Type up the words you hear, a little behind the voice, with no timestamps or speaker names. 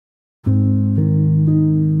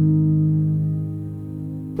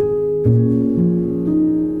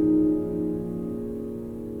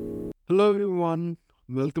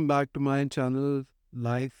Welcome back to my channel,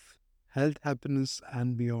 Life, Health, Happiness,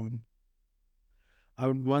 and Beyond. I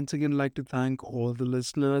would once again like to thank all the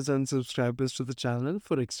listeners and subscribers to the channel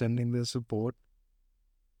for extending their support.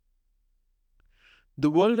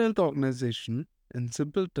 The World Health Organization, in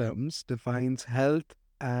simple terms, defines health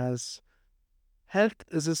is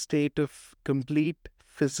a state of complete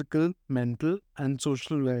physical, mental, and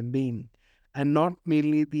social well being, and not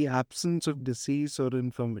merely the absence of disease or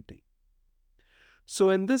infirmity. So,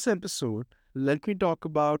 in this episode, let me talk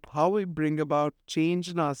about how we bring about change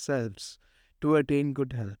in ourselves to attain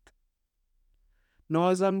good health. Now,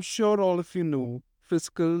 as I'm sure all of you know,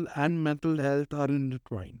 physical and mental health are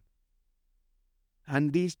intertwined,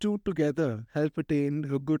 and these two together help attain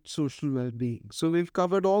a good social well being. So, we've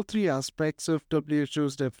covered all three aspects of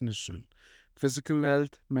WHO's definition: physical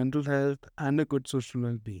health, mental health, and a good social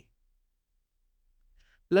well being.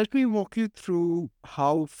 Let me walk you through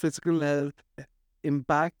how physical health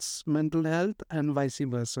impacts mental health and vice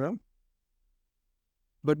versa.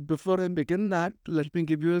 But before I begin that, let me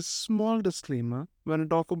give you a small disclaimer. When I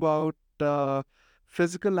talk about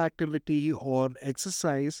physical activity or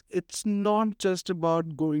exercise, it's not just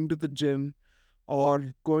about going to the gym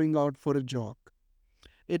or going out for a jog.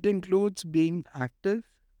 It includes being active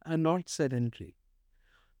and not sedentary.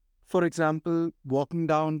 For example, walking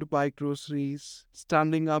down to buy groceries,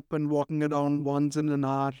 standing up and walking around once in an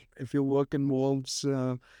hour if your work involves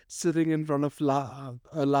sitting in front of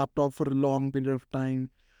a laptop for a long period of time,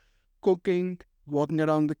 cooking, walking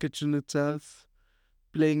around the kitchen itself,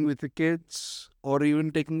 playing with the kids, or even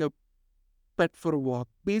taking a pet for a walk.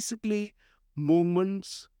 Basically,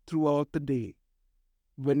 movements throughout the day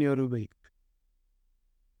when you're awake.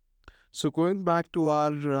 So, going back to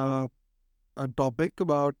our topic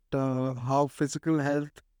about how physical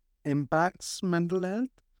health impacts mental health,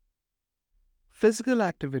 physical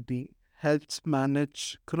activity helps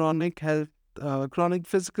manage chronic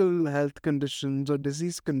physical health conditions or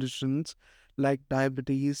disease conditions like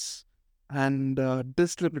diabetes and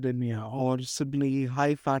dyslipidemia, or simply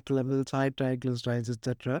high fat levels, high triglycerides,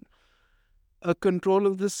 etc. A control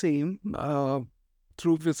of the same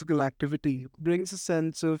through physical activity brings a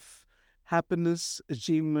sense of happiness,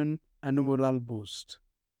 achievement, and a morale boost.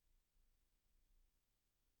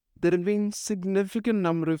 There have been significant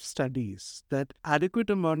number of studies that adequate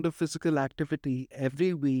amount of physical activity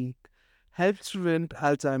every week helps prevent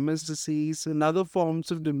Alzheimer's disease and other forms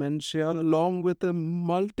of dementia, along with a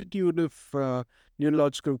multitude of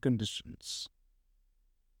neurological conditions.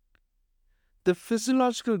 The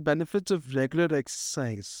physiological benefits of regular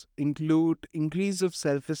exercise include increase of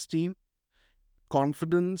self-esteem,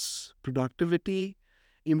 confidence, productivity,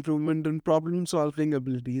 improvement in problem solving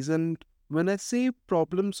abilities. And when I say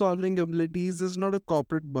problem solving abilities, is not a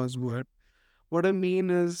corporate buzzword. What I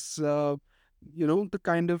mean is, the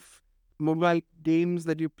kind of mobile games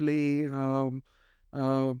that you play,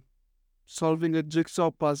 uh, solving a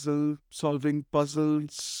jigsaw puzzle, solving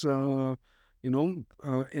puzzles,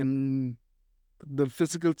 in the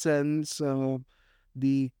physical sense,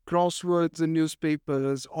 the crosswords in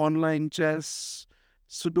newspapers, online chess,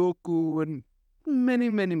 Sudoku, and many,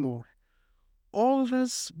 many more. All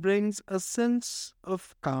this brings a sense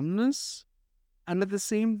of calmness and at the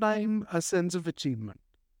same time a sense of achievement.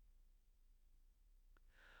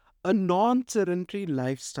 A non sedentary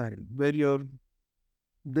lifestyle where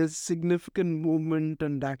there's significant movement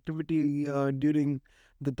and activity during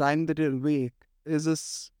the time that you're awake is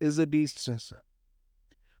a de stressor.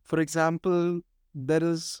 For example, there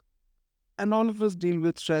is, and all of us deal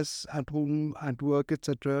with stress at home, at work,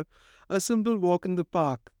 etc. A simple walk in the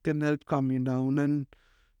park can help calm you down. And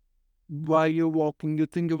while you're walking, you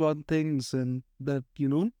think about things and that,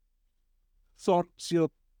 sorts your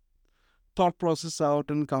thought process out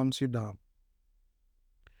and calms you down.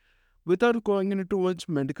 Without going into too much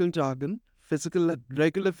medical jargon,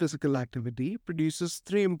 regular physical activity produces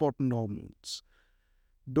three important hormones: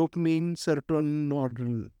 dopamine,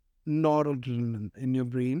 serotonin, noradrenaline in your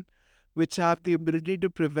brain, which have the ability to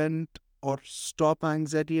prevent or stop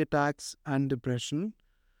anxiety attacks and depression.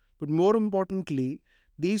 But more importantly,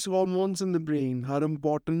 these hormones in the brain are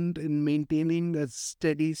important in maintaining a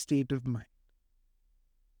steady state of mind.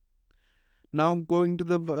 Now, going to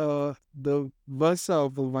the versa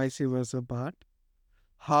of the vice versa part,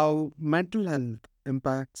 how mental health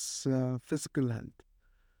impacts physical health.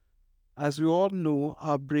 As we all know,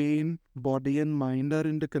 our brain, body, and mind are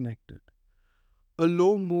interconnected. A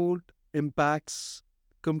low mood impacts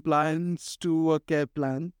compliance to a care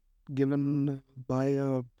plan given by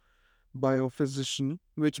a physician,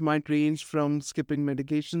 which might range from skipping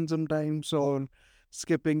medication sometimes or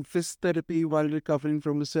skipping physiotherapy while recovering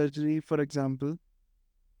from a surgery, for example.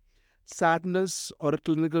 Sadness or a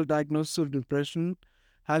clinical diagnosis of depression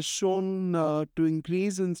has shown to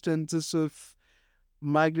increase instances of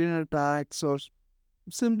migraine attacks or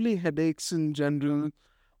simply headaches in general,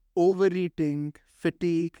 overeating,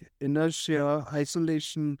 fatigue, inertia,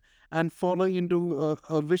 isolation, and falling into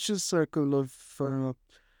a vicious circle of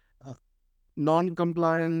uh,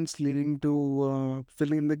 non-compliance, leading to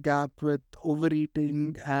filling the gap with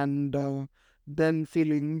overeating and then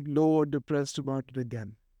feeling low or depressed about it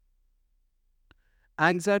again.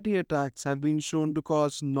 Anxiety attacks have been shown to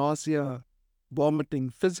cause nausea, vomiting,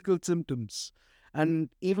 physical symptoms, and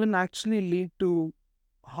even actually lead to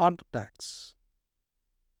heart attacks.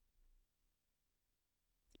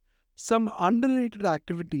 Some underrated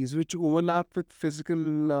activities which overlap with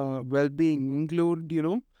physical well-being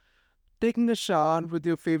include, taking a shower with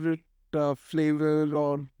your favorite flavor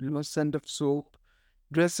or scent of soap,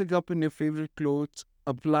 dressing up in your favorite clothes,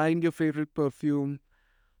 applying your favorite perfume.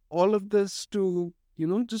 All of this to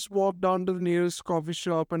just walk down to the nearest coffee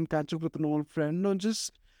shop and catch up with an old friend. No,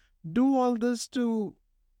 just do all this to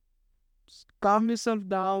calm yourself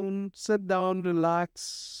down, sit down,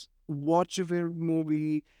 relax, watch your favorite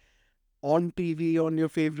movie on TV, on your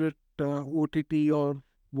favorite OTT, or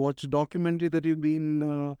watch a documentary that you've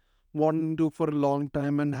been wanting to for a long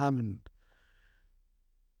time and haven't.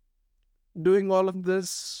 Doing all of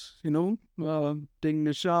this, taking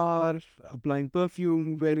a shower, applying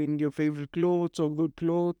perfume, wearing your favorite clothes or good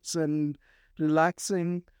clothes, and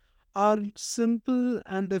relaxing are simple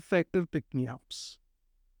and effective pick me ups.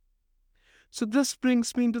 So, this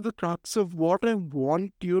brings me to the crux of what I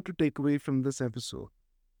want you to take away from this episode.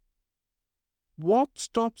 What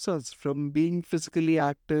stops us from being physically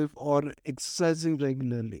active or exercising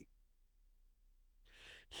regularly?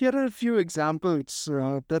 Here are a few examples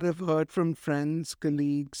that I've heard from friends,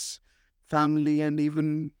 colleagues, family, and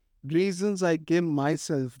even reasons I give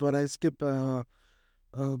myself but I skip a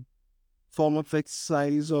form of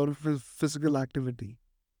exercise or physical activity.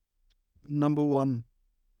 Number one,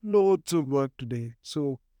 loads of work today,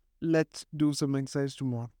 so let's do some exercise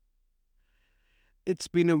tomorrow. It's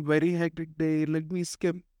been a very hectic day. Let me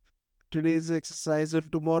skip today's exercise, and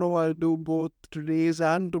tomorrow I'll do both today's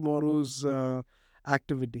and tomorrow's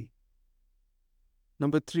activity.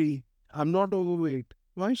 Number three, I'm not overweight.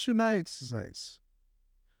 Why should I exercise?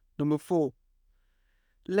 Number four,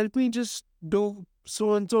 let me just do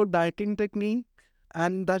so and so dieting technique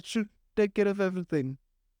and that should take care of everything.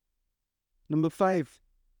 Number five,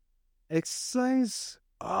 exercise.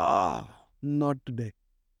 Not today.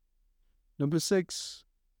 Number six,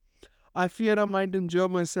 I fear I might injure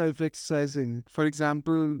myself exercising. For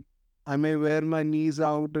example, I may wear my knees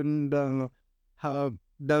out and have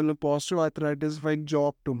develop osteoarthritis if I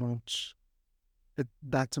jog too much.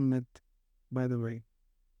 That's a myth, by the way.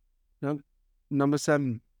 Number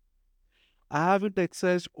seven, I haven't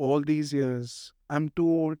exercised all these years. I'm too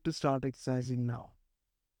old to start exercising now.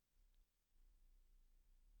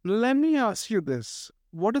 Let me ask you this.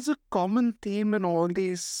 What is a common theme in all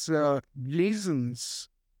these reasons,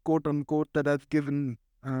 quote unquote, that I've given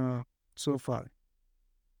so far?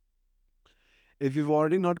 If you've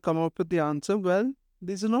already not come up with the answer, well,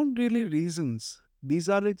 these are not really reasons. These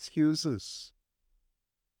are excuses.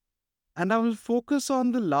 And I will focus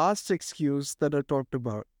on the last excuse that I talked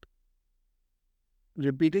about.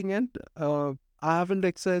 Repeating it, I haven't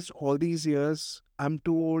exercised all these years. I'm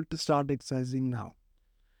too old to start exercising now.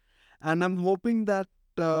 And I'm hoping that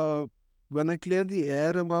when I clear the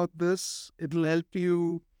air about this, it'll help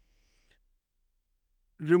you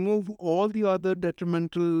remove all the other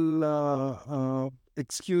detrimental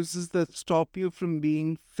excuses that stop you from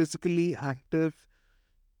being physically active,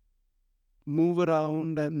 move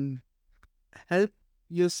around, and help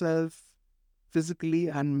yourself physically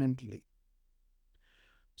and mentally.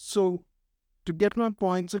 So, to get my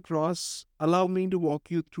points across, allow me to walk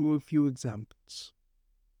you through a few examples.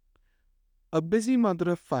 A busy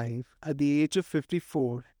mother of five at the age of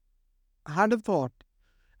 54 had a thought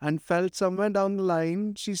and felt somewhere down the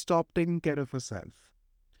line she stopped taking care of herself.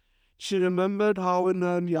 She remembered how in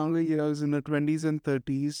her younger years, in her 20s and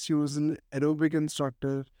 30s, she was an aerobic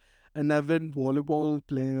instructor, an avid volleyball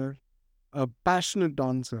player, a passionate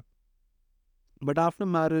dancer. But after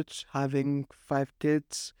marriage, having five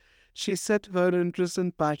kids, she set her interests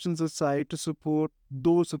and passions aside to support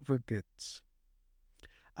those of her kids.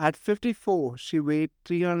 At 54, she weighed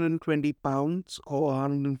 320 pounds or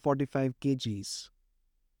 145 kgs.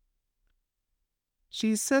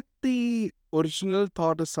 She set the original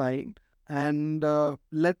thought aside and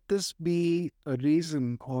let this be a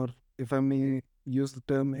reason, or if I may use the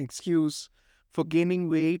term excuse, for gaining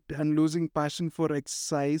weight and losing passion for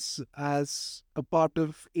exercise as a part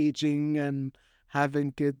of aging and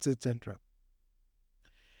having kids, etc.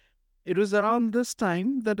 It was around this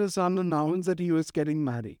time that her son announced that he was getting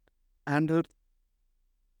married. And her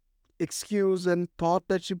excuse and thought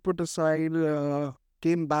that she put aside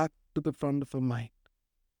came back to the front of her mind.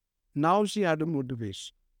 Now she had a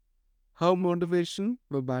motivation. Her motivation,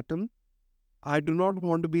 verbatim, I do not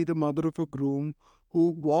want to be the mother of a groom who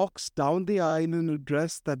walks down the aisle in a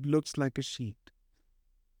dress that looks like a sheet.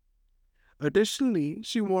 Additionally,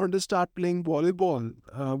 she wanted to start playing volleyball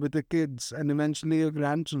with her kids and eventually her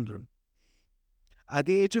grandchildren. At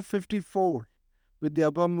the age of 54, with the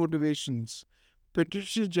above motivations,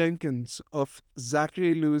 Patricia Jenkins of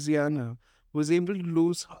Zachary, Louisiana, was able to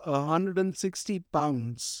lose 160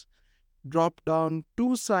 pounds, drop down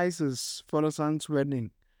 2 sizes for her son's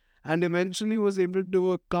wedding, and eventually was able to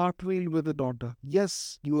do a cartwheel with her daughter.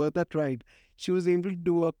 Yes, you heard that right. She was able to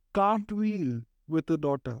do a cartwheel with her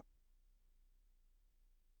daughter.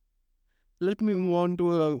 Let me move on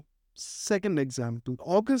to a second example.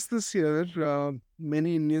 August this year,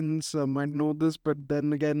 many Indians might know this, but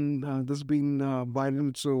then again, this has been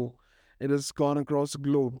viral, so it has gone across the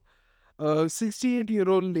globe. A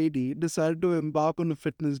 68-year-old lady decided to embark on a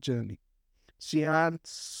fitness journey. She had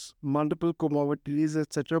multiple comorbidities,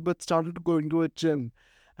 etc., but started going to a gym.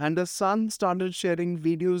 And her son started sharing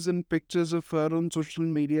videos and pictures of her on social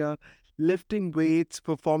media, lifting weights,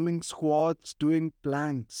 performing squats, doing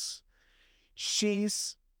planks.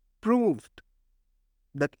 She's proved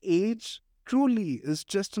that age truly is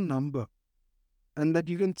just a number and that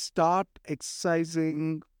you can start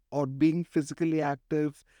exercising or being physically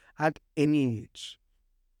active at any age.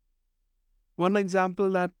 One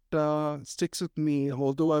example that sticks with me,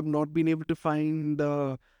 although I've not been able to find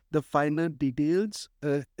the finer details,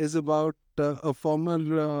 is about a farmer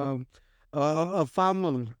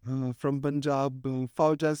from Punjab,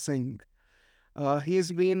 Fauja Singh. He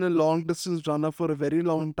has been a long distance runner for a very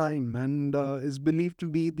long time and is believed to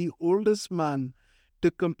be the oldest man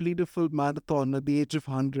to complete a full marathon at the age of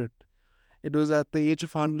 100. It was at the age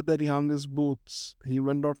of 100 that he hung his boots. He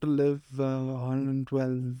went on to live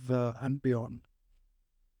 112 and beyond.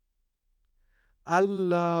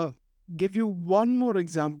 I'll give you one more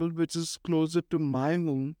example, which is closer to my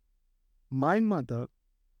home. My mother,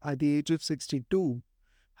 at the age of 62,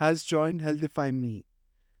 has joined Healthify Me,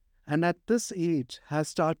 and at this age has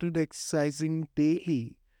started exercising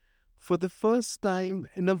daily for the first time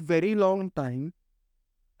in a very long time,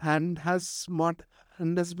 and has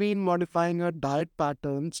been modifying her diet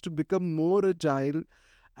patterns to become more agile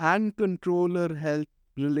and control her health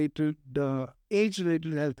related age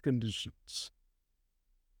related health conditions.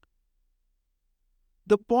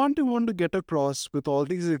 The point I want to get across with all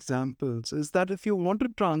these examples is that if you want to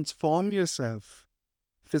transform yourself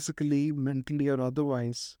physically, mentally, or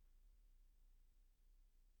otherwise,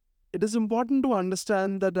 it is important to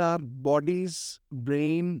understand that our bodies,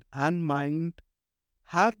 brain, and mind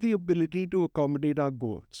have the ability to accommodate our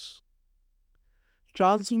goals.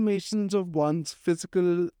 Transformations of one's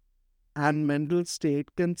physical and mental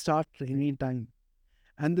state can start any time.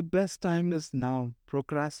 And the best time is now.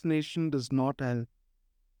 Procrastination does not help.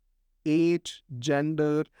 Age,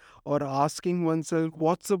 gender, or asking oneself,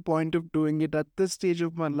 what's the point of doing it at this stage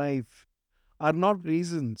of my life, are not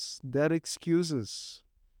reasons, they're excuses.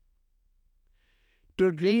 To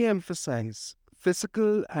re emphasize,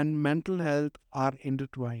 physical and mental health are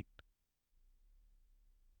intertwined.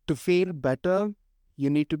 To feel better, you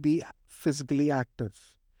need to be physically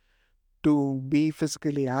active. To be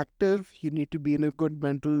physically active, you need to be in a good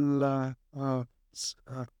mental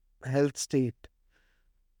health state.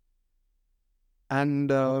 And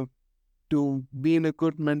to be in a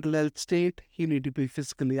good mental health state, you need to be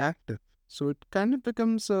physically active. So it kind of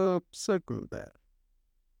becomes a circle there.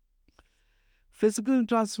 Physical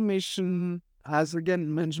transformation, as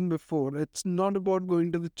again mentioned before, it's not about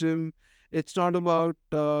going to the gym. It's not about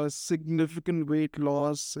significant weight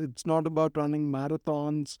loss. It's not about running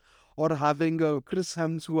marathons or having a Chris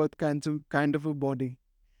Hemsworth kind of a body.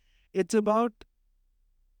 It's about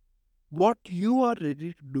what you are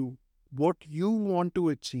ready to do, what you want to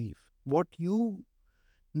achieve, what you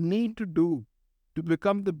need to do to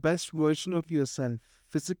become the best version of yourself,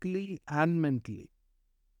 physically and mentally.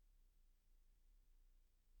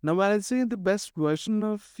 Now, when I say the best version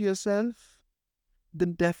of yourself, the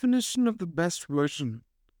definition of the best version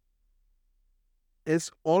is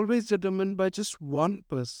always determined by just one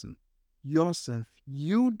person, yourself.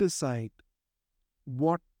 You decide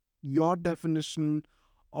what your definition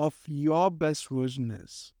of your best version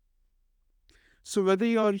is. So whether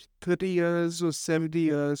you're 30 years or 70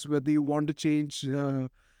 years, whether you want to change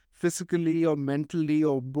physically or mentally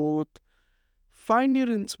or both, find your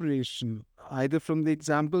inspiration either from the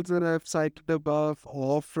examples that I've cited above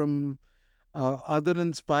or from other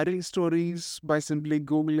inspiring stories by simply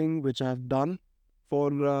Googling, which I've done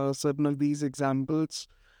for certain of these examples.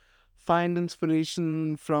 Find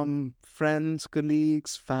inspiration from friends,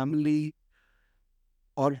 colleagues, family,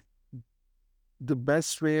 or the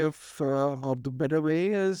best way of, or the better way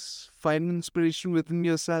is find inspiration within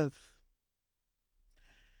yourself.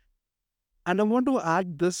 And I want to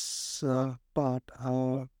add this part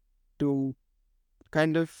to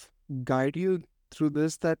kind of guide you through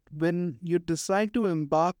this, that when you decide to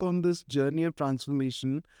embark on this journey of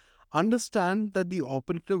transformation, understand that the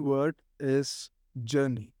operative word is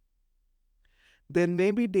journey. There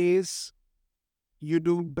may be days you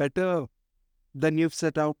do better than you've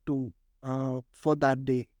set out to for that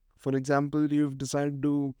day. For example, you've decided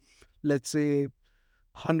to, let's say,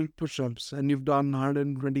 100 push ups and you've done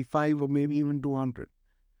 125 or maybe even 200.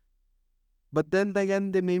 But then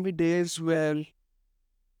again, there may be days where,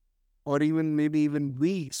 or even maybe even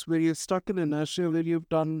weeks, where you're stuck in inertia, where you've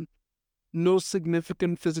done no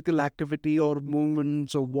significant physical activity or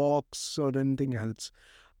movements or walks or anything else.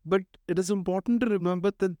 But it is important to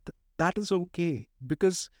remember that that is okay,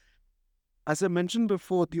 because, as I mentioned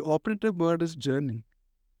before, the operative word is journey.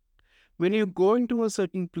 When you're going to a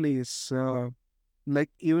certain place, like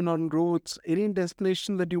even on roads, any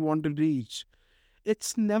destination that you want to reach,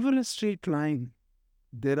 it's never a straight line.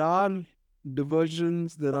 There are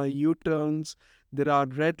diversions, there are U turns, there are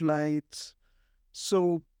red lights.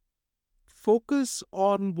 So focus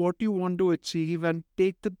on what you want to achieve and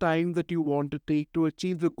take the time that you want to take to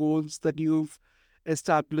achieve the goals that you've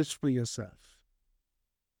established for yourself.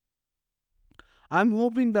 I'm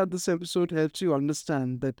hoping that this episode helps you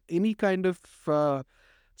understand that any kind of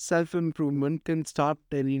self improvement can start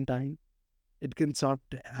any time, it can start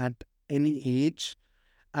at any age,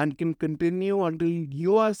 and can continue until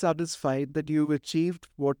you are satisfied that you've achieved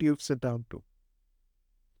what you've set out to.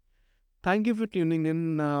 Thank you for tuning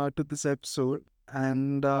in to this episode.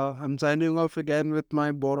 And I'm signing off again with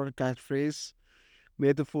my borrowed catchphrase: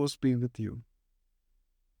 May the force be with you.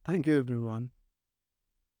 Thank you, everyone.